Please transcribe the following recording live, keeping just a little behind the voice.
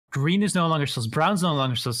green is no longer sus. Brown's no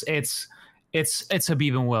longer sus. It's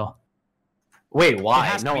Habib and Will. Wait,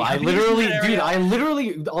 why? No, I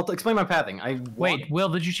literally. I'll explain my pathing. Wait, Will,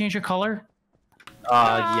 did you change your color?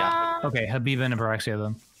 Yeah. Okay, Habib and Abraxia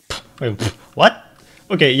then. Wait, what?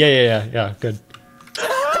 Okay, yeah, good.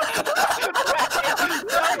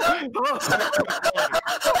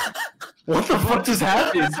 What the fuck just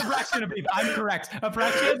happened? It's Abraxia and Habib. I'm correct.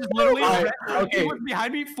 Abraxia is literally he was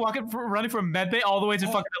behind me, fucking running from medbay all the way to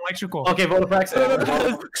fucking electrical. Okay, vote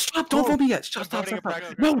Abraxia. Stop! Don't vote me yet. Stop!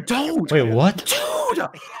 No, don't! Wait, what? Dude!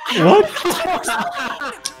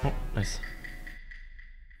 What? Oh, nice.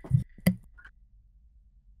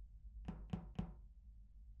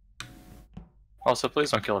 Also,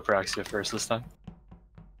 please don't kill Apraxia first this time.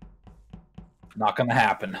 Not gonna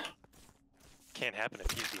happen. Can't happen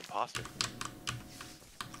if he's the imposter.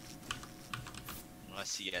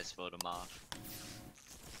 Unless you guys vote him off.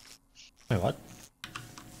 Wait, what?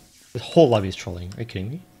 This whole lobby is trolling. Are you kidding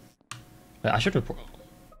me? Wait, I should report.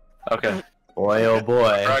 Okay. Boy, oh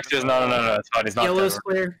boy. Apraxia's no, it's fine. He's not Yellow's dead.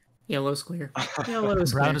 clear. Yellow's clear.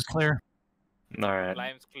 Yellow's Brown clear. is clear. Alright.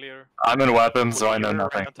 Lime's clear. I'm in weapons, so I know You were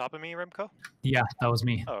nothing. right on top of me, Remco? Yeah, that was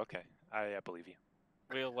me. Oh, okay. I believe you.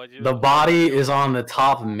 Real, what'd you The body is on the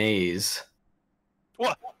top maze.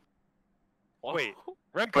 What? Wait,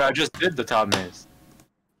 Remco. Wait, I just did the top maze.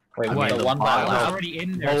 Wait, Wait, the one I by was lab. already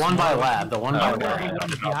in there. The one by so- lab. The one by You were already lab. one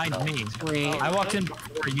behind me. Wait, I walked in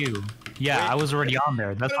before you. Yeah, I was already on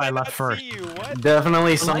there. That's why I left first.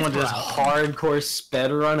 Definitely someone just hardcore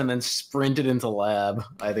sped run and then sprinted into lab.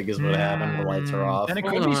 I think is what happened. The lights are off. Then it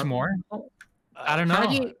Hold could be on. some more. I don't how know.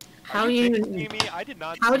 do you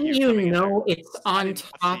know it's on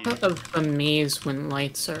top of the maze when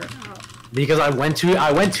lights are out? Because I went to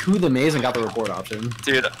the maze and got the report option.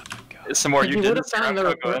 Dude, some more. You You would did have this, found the Remco, go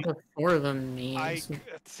report ahead. before the maze.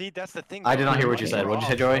 See, that's the thing. I did not hear what you said. What did you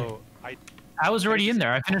say, Joey? I was already in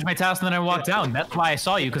there. I finished my task and then I walked down. That's why I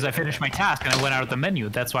saw you, because I finished my task and I went out of the menu.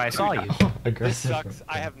 That's why I saw you. This Aggressive. sucks.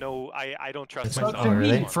 I have no. I don't trust So myself. to me,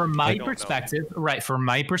 really? from I my don't know. perspective, right? From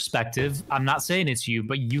my perspective, I'm not saying it's you,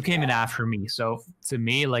 but you came in after me. So to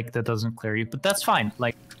me, like that doesn't clear you, but that's fine.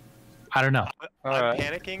 Like, I don't know. I'm Alright.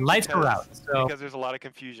 panicking. Lights are because- out. So Because there's a lot of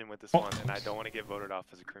confusion with this one, and I don't want to get voted off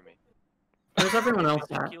as a crewmate. Where's everyone else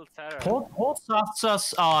at? hold soft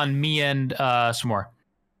sus on me and some more.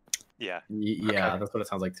 Yeah. Yeah, that's what it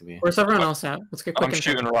sounds like to me. Where's everyone else at? Let's get quick I'm and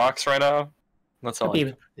shooting rocks right now. That's all.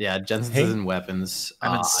 Habib. Yeah, Jensen's Hey. in weapons. I'm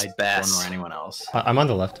in I don't spec. know anyone else. I'm on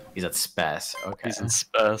the left. He's at spec. Okay. He's in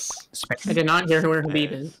spes. I did not hear where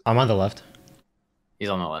Habib is. I'm on the left. He's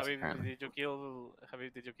on the left. Apparently. Did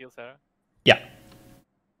you kill Sarah? Yeah.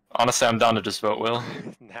 Honestly, I'm down to just vote Will.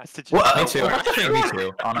 Nasty. What? Me too. Actually, me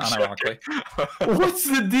too. Unironically. What's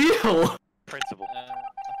the deal? Principle.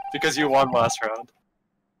 Because you won last round.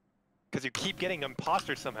 Because you keep getting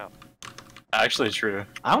imposter somehow. Actually, true.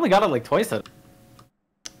 I only got it like twice.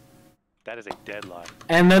 That is a dead lie.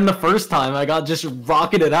 And then the first time I got just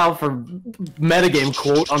rocketed out for metagame,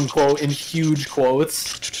 quote unquote, in huge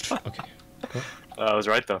quotes. Okay. I was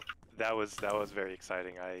right though. That was very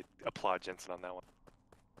exciting. I applaud Jensen on that one.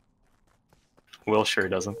 Will sure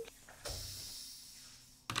doesn't.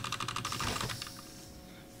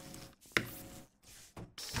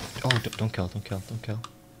 Oh, don't kill.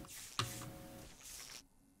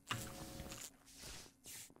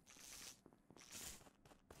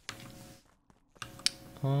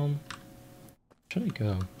 Should I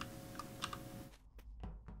go?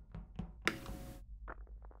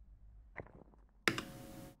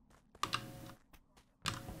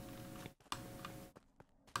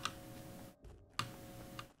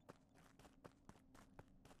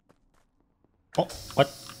 Oh,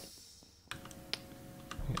 what?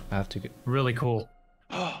 I have to get. Really cool.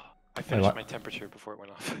 I finished what? my temperature before it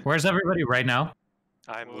went off. Where's everybody right now?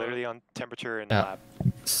 I'm literally on temperature in Yeah. lab.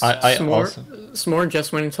 I also. S'more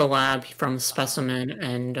just went into lab from specimen,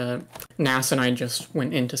 and Nas and I just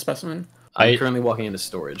went into specimen. I'm I- currently walking into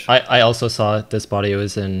storage. I also saw this body.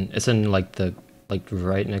 It's in like the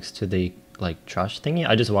right next to the like trash thingy.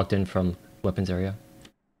 I just walked in from weapons area,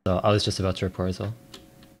 so I was just about to report as well.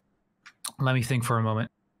 Let me think for a moment.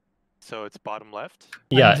 So it's bottom left.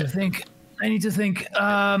 I Yeah, need to think.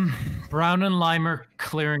 Brown and lime are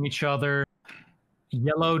clearing each other.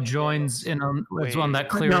 Yellow joins in on one that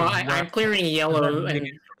clears. No, I'm clearing yellow, and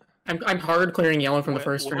I'm hard clearing yellow from the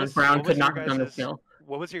first What round. was- Brown what could was not your have done the guys' kill.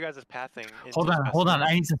 What was your guys' pathing? Hold on.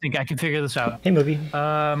 I need to think. I can figure this out. hey, movie.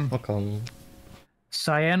 Welcome.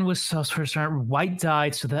 Cyan was sus first round. White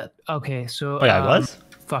died, so that okay. So Oh yeah, I was.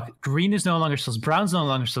 fuck. Green is no longer sus. Brown's no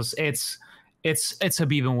longer sus. It's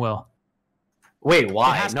Habib and Will. Wait,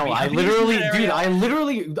 why? has to No, be. I Have you seen literally, that dude,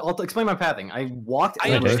 area? I'll explain my pathing. I walked. I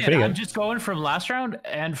Wait, in. that's understand. pretty good. I'm just going from last round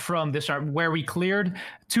and from this round where we cleared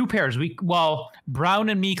 2 pairs. Brown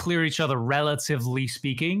and me cleared each other, relatively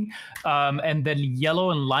speaking, and then yellow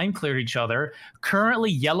and lime cleared each other. Currently,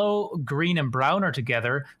 yellow, green, and brown are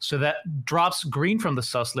together, so that drops green from the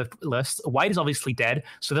sus list. White is obviously dead,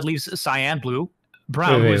 so that leaves cyan, blue.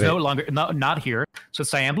 Brown, who is no longer not here, so it's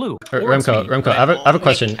cyan, blue. Remco, I have a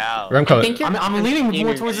question. cow. Remco, I'm leaning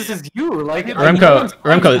more towards this as you. Like Remco,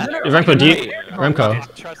 do you, I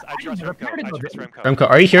Remco, trust Remco. I trust Remco. Remco,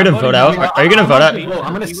 are you here to vote out? Are you gonna vote out? I'm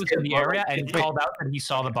gonna He was skip in the area and he called out that he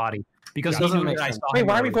saw the body because he Doesn't knew make that I sense. saw Wait, him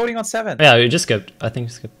why are we earlier. voting on 7? Yeah, you just skipped. I think you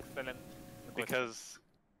skipped. Because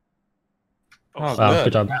Oh, Wow,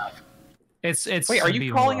 good job. It's Wait, are you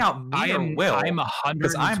Sabine calling Will. out me I or am, Will? I'm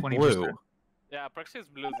Because I'm 120%. blue. yeah, Praxia is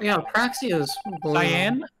blue. Yeah, Praxia's blue.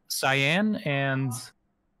 Cyan, and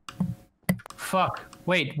fuck.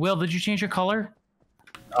 Wait, Will, did you change your color?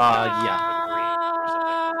 Yeah.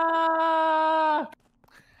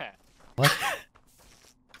 What?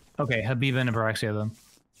 Okay, Habib and Abraxia then.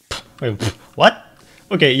 Wait, what?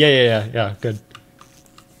 Okay, yeah, good.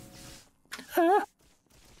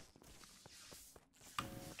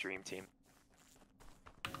 Dream team.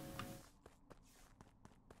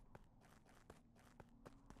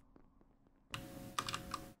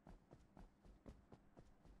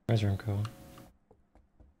 Where's Remco?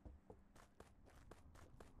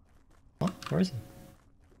 What? Where is he?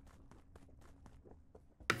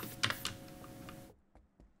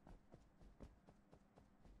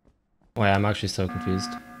 Wait, I'm actually so confused.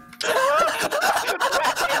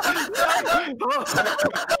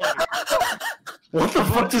 What the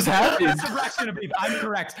fuck just happened? It's Abraxia and Habib. I'm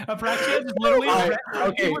correct. Abraxia is literally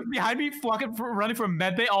Okay. he was behind me, fucking running from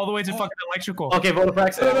medbay all the way to fucking electrical. Okay, vote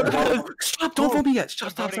Praxia. Stop! Don't vote me yet.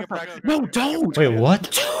 Stop! No, don't! Wait, what?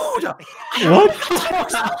 Dude! What?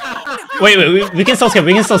 wait, we can still skip.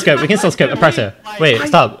 We can still skip. Apraxia. Wait,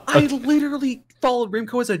 stop. I literally followed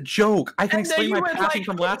Rimco as a joke. I can And then explain you my went pathing like-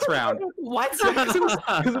 from last round. What? Because it was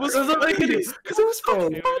funny. Because it was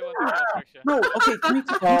funny. No, okay, can we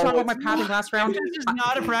talk about my pathing last round? It's just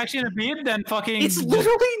not Abraxia and Habib, then fucking. It's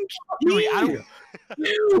literally Wait, I me! don't-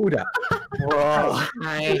 Dude! Bro.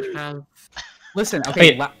 I have. Listen,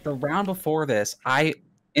 okay, Wait. the round before this, I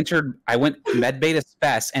went medbay to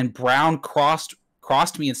spec, and Brown crossed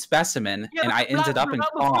me in specimen, Yeah, and I but ended up in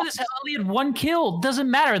before comp. this, only had 1 kill. Doesn't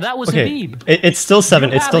matter. That was Okay, Habib. it's still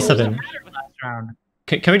 7. It's still It doesn't 7. matter last round.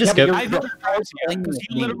 Can we just skip? I voted Abraxia because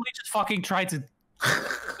he literally just fucking tried to.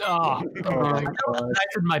 Oh, my knife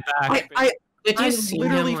in my back. Did I you see him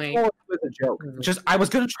literally like? followed you as a joke. Just, I was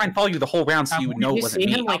gonna try and follow you the whole round so you would know Did it you wasn't see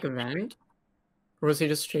me. him like vent? Or was he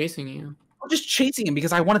just chasing you? I'm just chasing him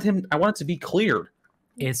because I wanted to be cleared.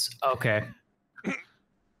 It's okay.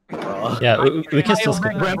 Yeah, we can still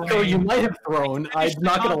skip. Remco, you might have thrown. I'm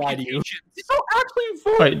not gonna lie to you.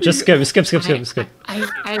 Wait, just skip. I'm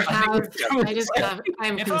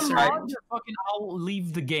If I'm concerned. wrong, then fucking I'll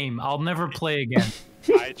leave the game. I'll never play again.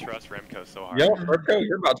 I trust Remco so hard. Remco,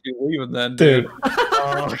 you're about to be leaving then, Dude.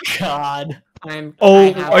 Oh god.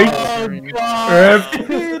 Oh, I have are you- concerns.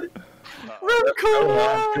 Rip.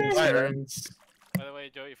 Concerns. By the way,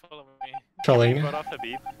 Joe, you follow me. Trolling. Vote off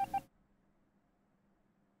Habib.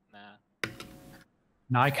 Nah.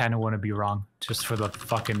 Now I kind of want to be wrong, just for the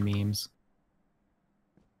fucking memes.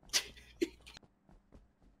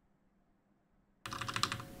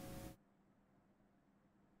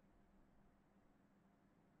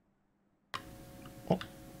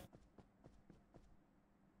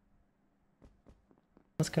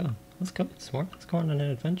 Let's go. Let's go on an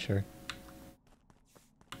adventure.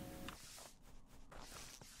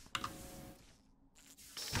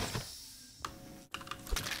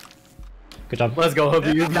 Good job. Let's go,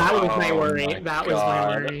 Habib. That was my Oh worry. my That was my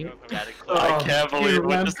God. worry. I can't believe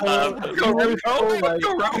what just happened. I called it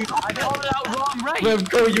out wrong, right?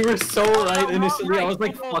 Remco, you were so right initially. I was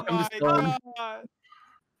like, fuck, I'm just done.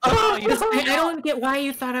 I don't get why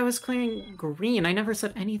you thought I was clearing green. I never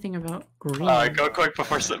said anything about green. Go quick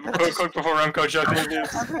before Remco jumps.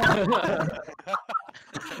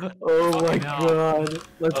 Oh my No. god.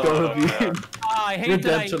 Let's go, Habib. I hate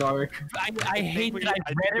that Redemption arc. I hate that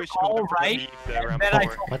I think read we it should all have right, believed that and round then I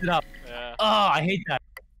before. fucked it up. Yeah. Oh, I hate that.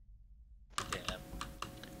 Yeah.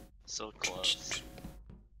 So close.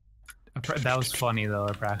 That was funny though,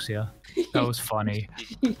 Apraxia. That was funny.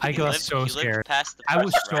 I You got lived- so you lived scared. past the I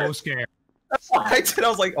was first so round. scared. I did. I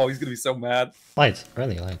was like, oh, he's gonna be so mad. Lights.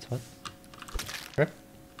 Early lights. What? Rip.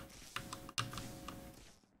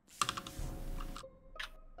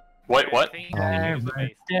 Wait, what? I think he was the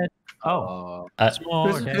base. Dead. Oh. Uh, Who's on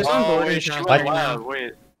Oh, boarding wait, she pass went right now? lab.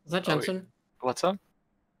 Wait, Is that Jensen? what's up?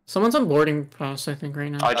 Someone's on boarding pass, I think,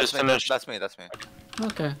 right now. I just finished. That's me.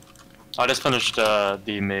 Okay. I just finished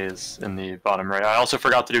the maze in the bottom right. I also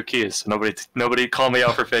forgot to do keys. So nobody call me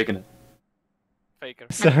out for faking it. Faker.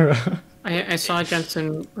 Sarah. I saw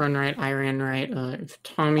Jensen run right. I ran right. If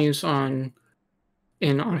Tommy's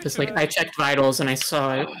in office, like I checked vitals and I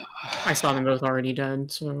saw them both already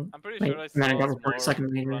dead. So I'm pretty like, sure I and then I saw got reported S'more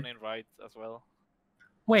second later. running right as well.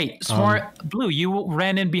 Wait, S'more, Blue, you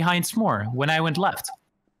ran in behind S'more when I went left.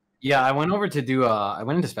 Yeah, I went over to do. I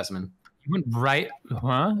went into specimen. You went right,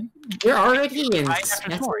 huh? You're already in. Right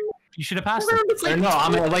after S'more. You should have passed It's it. like- No,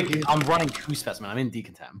 I'm running to specimen. I'm in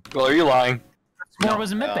decontam. Well, are you lying? S'more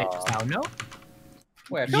was in mid-bay just now, no?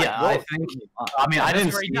 Wait, I feel like Yeah, Will- I think. I mean, I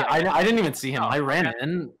didn't where he see. died. I didn't even see him. I ran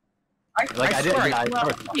in. Like I didn't. swear, I well,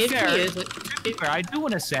 never- If Fair. he is, To be fair, I do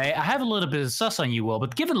want to say I have a little bit of sus on you, Will,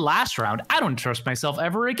 but given last round, I don't trust myself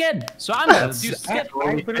ever again. So I'm gonna do skip.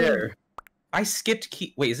 I skipped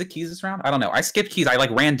key. Wait, is it keys this round? I don't know. I skipped keys. I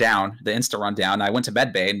like ran down the insta run down. And I went to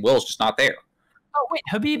med bay, and Will's just not there. Oh wait,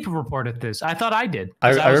 Habib reported this. I thought I did. I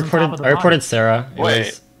 'cause was on top of reported. the I reported bottom. Sarah. It Wait.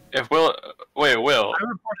 was- If Will, wait, Will. I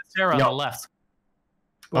reported Sarah on Yo. the left.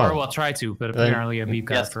 Or Oh. well, try to, but Then- apparently Habib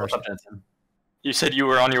got Yes, it first. what's up, Jensen? You said you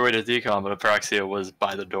were on your way to decon, but Apraxia was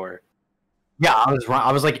by the door. Yeah,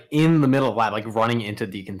 I was like in the middle of lab, like running into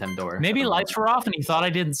decontam door. Maybe lights were off and he thought I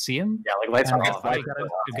didn't see him. Yeah, like lights And are I off. thought he could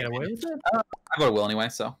get away with it. I go to Will anyway,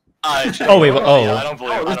 so. Oh, wait, what- oh. Yeah, I don't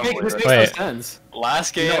believe. Oh, I this don't makes believe it. no Wait. sense.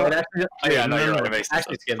 Last game. No, it actually, Oh, yeah, no, you're right. It makes no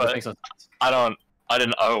actually sense, skip. but- This makes no sense. I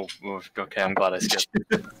didn't. Oh, okay. I'm glad I skipped.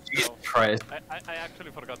 Jesus Christ. I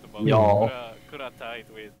actually forgot to vote. Y'all. Could have tied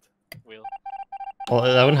with Will. Well,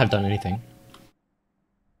 I wouldn't have done anything.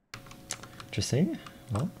 Interesting.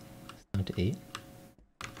 Well, it's down to 8.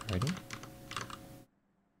 Alrighty.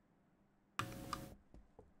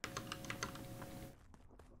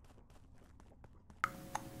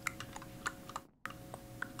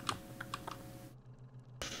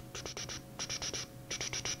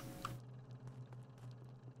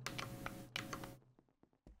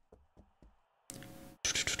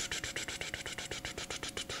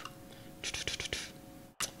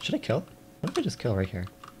 Should I kill? What if I just kill right here?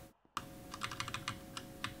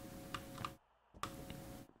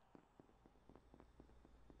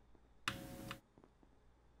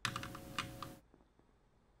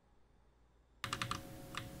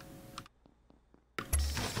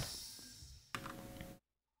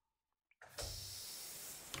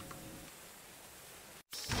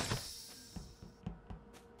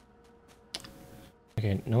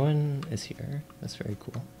 Okay, no one is here. That's very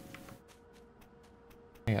cool.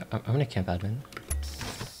 Yeah, I'm gonna camp admin.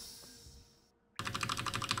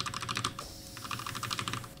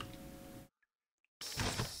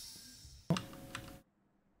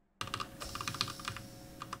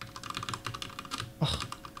 Oh.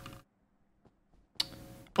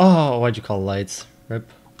 Oh, why'd you call lights? Rip.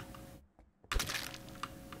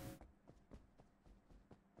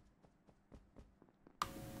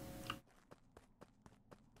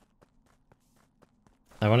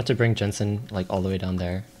 I wanted to bring Jensen like all the way down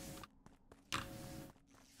there.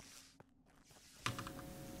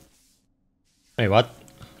 Wait, what?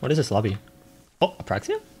 What is this lobby? Oh,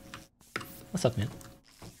 Apraxia? What's up, man?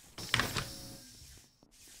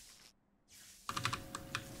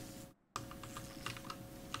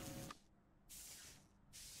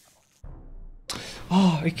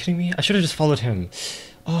 Oh, are you kidding me? I should have just followed him.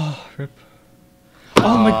 Oh, rip.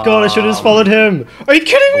 Oh my god, I should have just followed him. Are you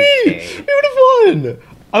kidding me? Okay. We would have won.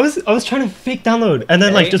 I was trying to fake download and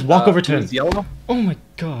then like just walk over to him. who's yellow? Oh my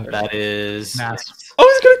god. That is. Nas. I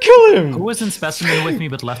was gonna kill him. Who was in specimen with me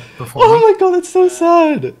but left before Oh me? my god, that's so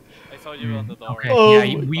sad. I saw you on the door. Okay, Oh.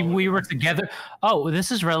 yeah, we were together. Oh, this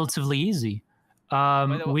is relatively easy.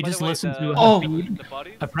 We just listened to Oh. Habib, The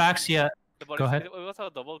body, Apraxia. Go ahead. It was a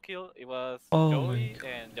double kill. It was Oh Joey my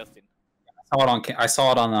and Justin. I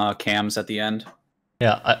saw it on cams at the end.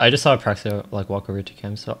 Yeah, I just saw Apraxia like walk over to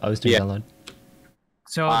Cam, so I was doing Yeah. download.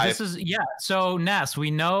 So this is So Nas, we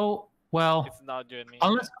know. Well, It's not you and me.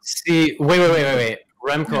 unless See, wait.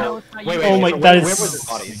 Remco. No, it's not you. Wait, Oh my, where that was is his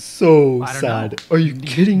body? so I don't sad. know. Are you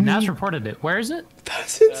kidding me? Nas reported it. Where is it?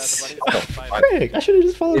 That's The insane. body is five. Frick, I should have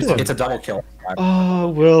just followed him. It's a double kill. Oh,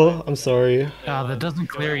 Will, I'm sorry. Oh, that doesn't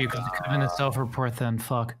clear you because it could have been a self-report then.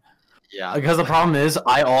 Fuck. Yeah, because the problem is,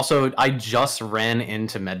 I just ran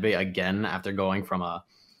into medbay again after going from a.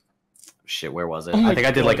 Shit, where was it? Oh my I think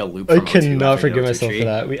I did like a loop. I From O2 cannot after forgive O2 myself tree, for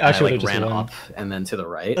that. We and I actually like just ran won. up and then to the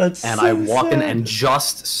right, That's and so I walked in and sad.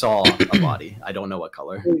 just saw a body. I don't know what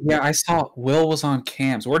color. Yeah, I saw Will was on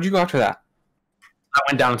cams. Where'd you go after that? I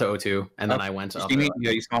went down to O2, and then I went You up. see me?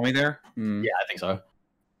 Yeah, you saw me there? Hmm. Yeah, I think so.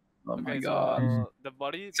 Oh my Okay, god. so the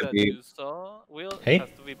body It's a that big- you saw, Will, Hey? has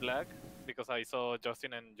to be black because I saw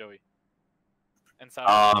Justin and Joey. And Sarah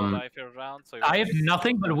did not die first round, so I have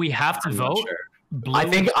nothing, but we have to I'm not vote. sure. Blue I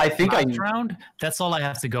think last round. That's all I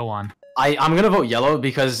have to go on. I'm gonna vote yellow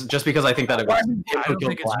because I think that it was. I don't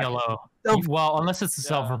think it's yellow. Well, unless it's a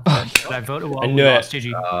self-report. But I voted. Well, I we knew it. lost.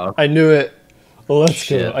 GG. I knew it. Let's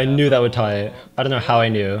Shit. go. I knew that would tie it. I don't know how I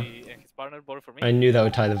knew. And his partner voted for me. I knew that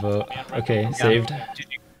would tie the vote. Okay, saved.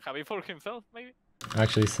 Have he voted himself, maybe?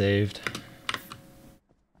 Actually saved.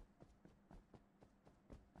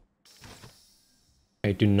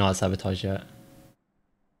 Okay, do not sabotage yet.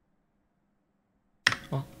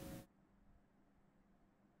 Oh.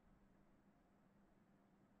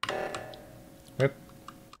 Rip.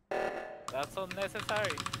 That's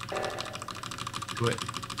unnecessary. Do it.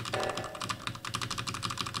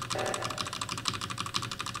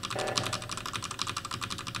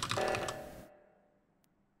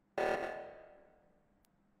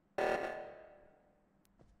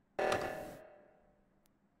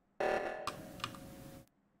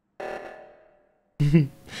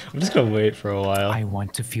 I'm just gonna wait for a while. I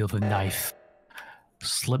want to feel the knife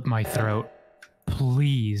slip my throat.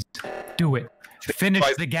 Please do it. Finish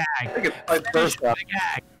the gag. Vice Finish versa.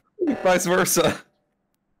 the gag. Vice versa.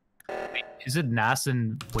 Is it Nas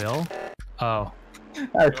and Will? Oh.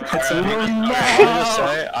 Let me just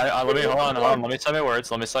say, let me hold on. Let me say my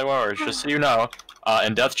words. Just so you know,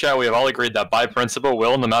 in Death Chat, we have all agreed that by principle,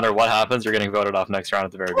 Will, no matter what happens, you're getting voted off next round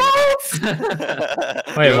at the very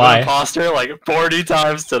beginning. Wait, You're why? an imposter like 40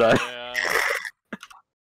 times today. Yeah.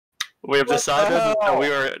 We have decided that we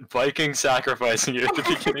are Viking sacrificing you at the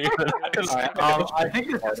beginning of the next round. I think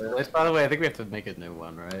it's by the way, I think we have to make a new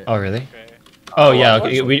one, right? Oh really? Okay. Oh yeah.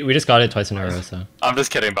 Okay, we just got it twice in a row. So. I'm just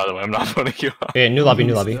kidding, by the way. I'm not voting you off. Okay, new lobby.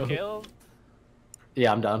 New lobby. Kill.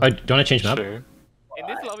 Yeah, I'm done. Oh, do you wanna change map? Sure. In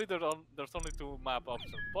this lobby, there's only 2 map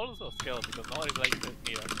options. Pulse or skill, because nobody likes it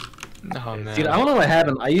neither. Oh man. Dude, I don't know what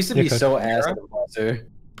happened. I used to be Nico. so ass at imposter.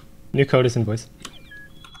 New code is in, boys.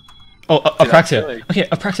 Oh, Apraxia. Okay,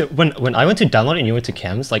 Apraxia. When I went to download and you went to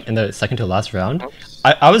cams, like in the second to last round,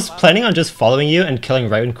 I was planning on just following you and killing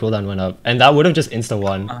right when cooldown went up, and that would have just insta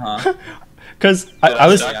won. Cause I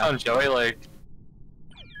was. on Joey, like.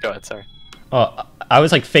 Go ahead, sorry. Oh, I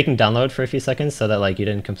was like faking download for a few seconds so that like you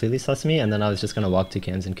didn't completely sus me, and then I was just gonna walk to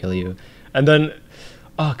cams and kill you, and then.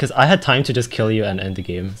 Oh, cause I had time to just kill you and end the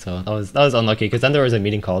game, so that was unlucky. Cause then there was a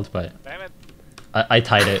meeting called, but Damn it. I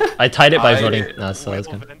tied it. I tied it by voting Nas, so that's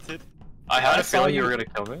Will good. vented. I had a feeling you were gonna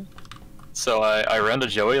kill me. So I ran to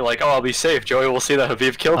Joey, like, oh, I'll be safe. Joey will see that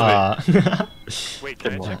Habib killed me. Wait,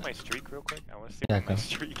 can I Good check one. my streak real quick? I want to see Yeah, what my go.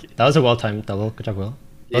 streak is. that was a well-timed double. Good job, Will.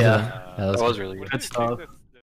 Yeah, Yeah, that That was was good. really good. What do you think stuff. this